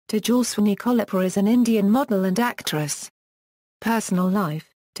Tejaswini Kolhapure is an Indian model and actress. Personal life: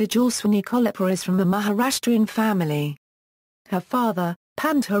 Tejaswini Kolhapure is from a Maharashtrian family. Her father,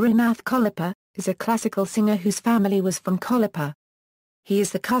 Pandharinath Kolhapure, is a classical singer whose family was from Kolhapure. He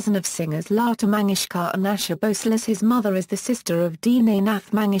is the cousin of singers Lata Mangeshkar and Asha Bhosle. His mother is the sister of Dinanath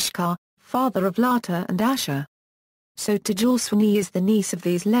Mangeshkar, father of Lata and Asha. So Tejaswini is the niece of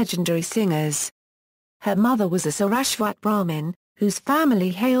these legendary singers. Her mother was a Saraswat Brahmin, whose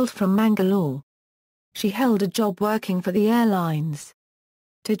family hailed from Mangalore. She held a job working for the airlines.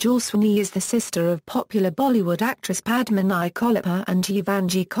 Tejaswini is the sister of popular Bollywood actress Padmini Kolhapure and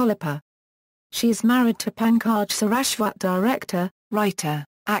Jivanji Kolhapure. She is married to Pankaj Saraswat, director, writer,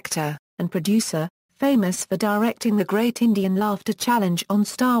 actor, and producer, famous for directing the Great Indian Laughter Challenge on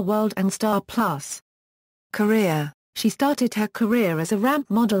Star World and Star Plus. Career: she started her career as a ramp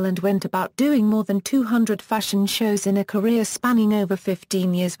model and went about doing more than 200 fashion shows in a career spanning over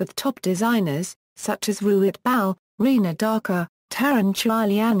 15 years with top designers, such as Rohit Bal, Reena Dhaka, Taran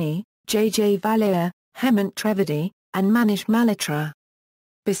Chailiani, J.J. Valliere, Hemant Trivedi, and Manish Malhotra.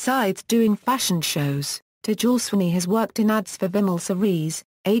 Besides doing fashion shows, Tejaswini has worked in ads for Vimal Cerise,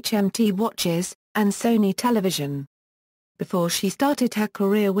 HMT Watches, and Sony Television. Before she started her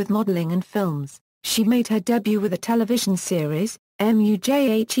career with modeling and films, she made her debut with a television series,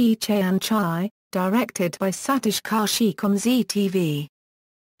 Mujhe Chain Chai, directed by Satish Kaushik on Zee TV.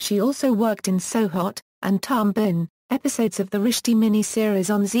 She also worked in So Hot and Tum Bin, episodes of the Rishti mini-series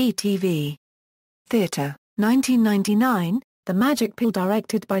on Zee TV. Theatre: 1999, The Magic Pill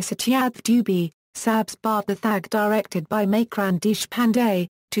directed by Satyajit Dubey, Sabs Bhartathag directed by Makrand Deshpande,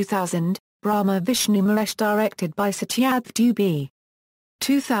 2000, Brahma Vishnu Mahesh directed by Satyajit Dubey.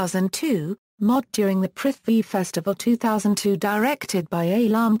 2002, Mod during the Prithvi Festival 2002 directed by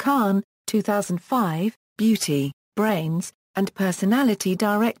Alam Khan, 2005, Beauty, Brains, and Personality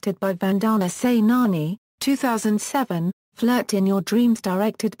directed by Vandana Sainani, 2007, Flirt in Your Dreams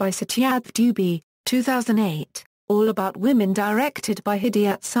directed by Satyajit Dubey, 2008, All About Women directed by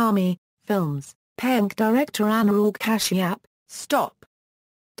Hidayat Sami, Films, Payank director Anurag Kashyap, Stop.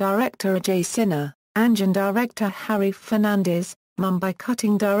 Director Ajay Sinha, Anjan director Harry Fernandez, Mumbai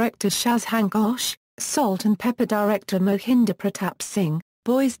Cutting director Shazhan Ghosh, Salt and Pepper director Mohinder Pratap Singh,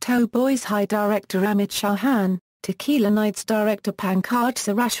 Boys to Boys High director Amit Chauhan, Tequila Nights director Pankaj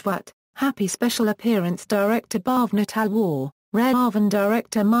Saraswat, Happy Special Appearance director Bhavna Talwar, Rare Arvan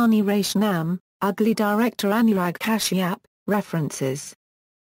director Mani Raishnam, Ugly director Anurag Kashyap. References.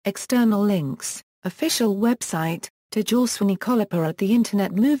 External links: official website, Tejaswini Kolhapure at the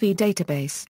Internet Movie Database.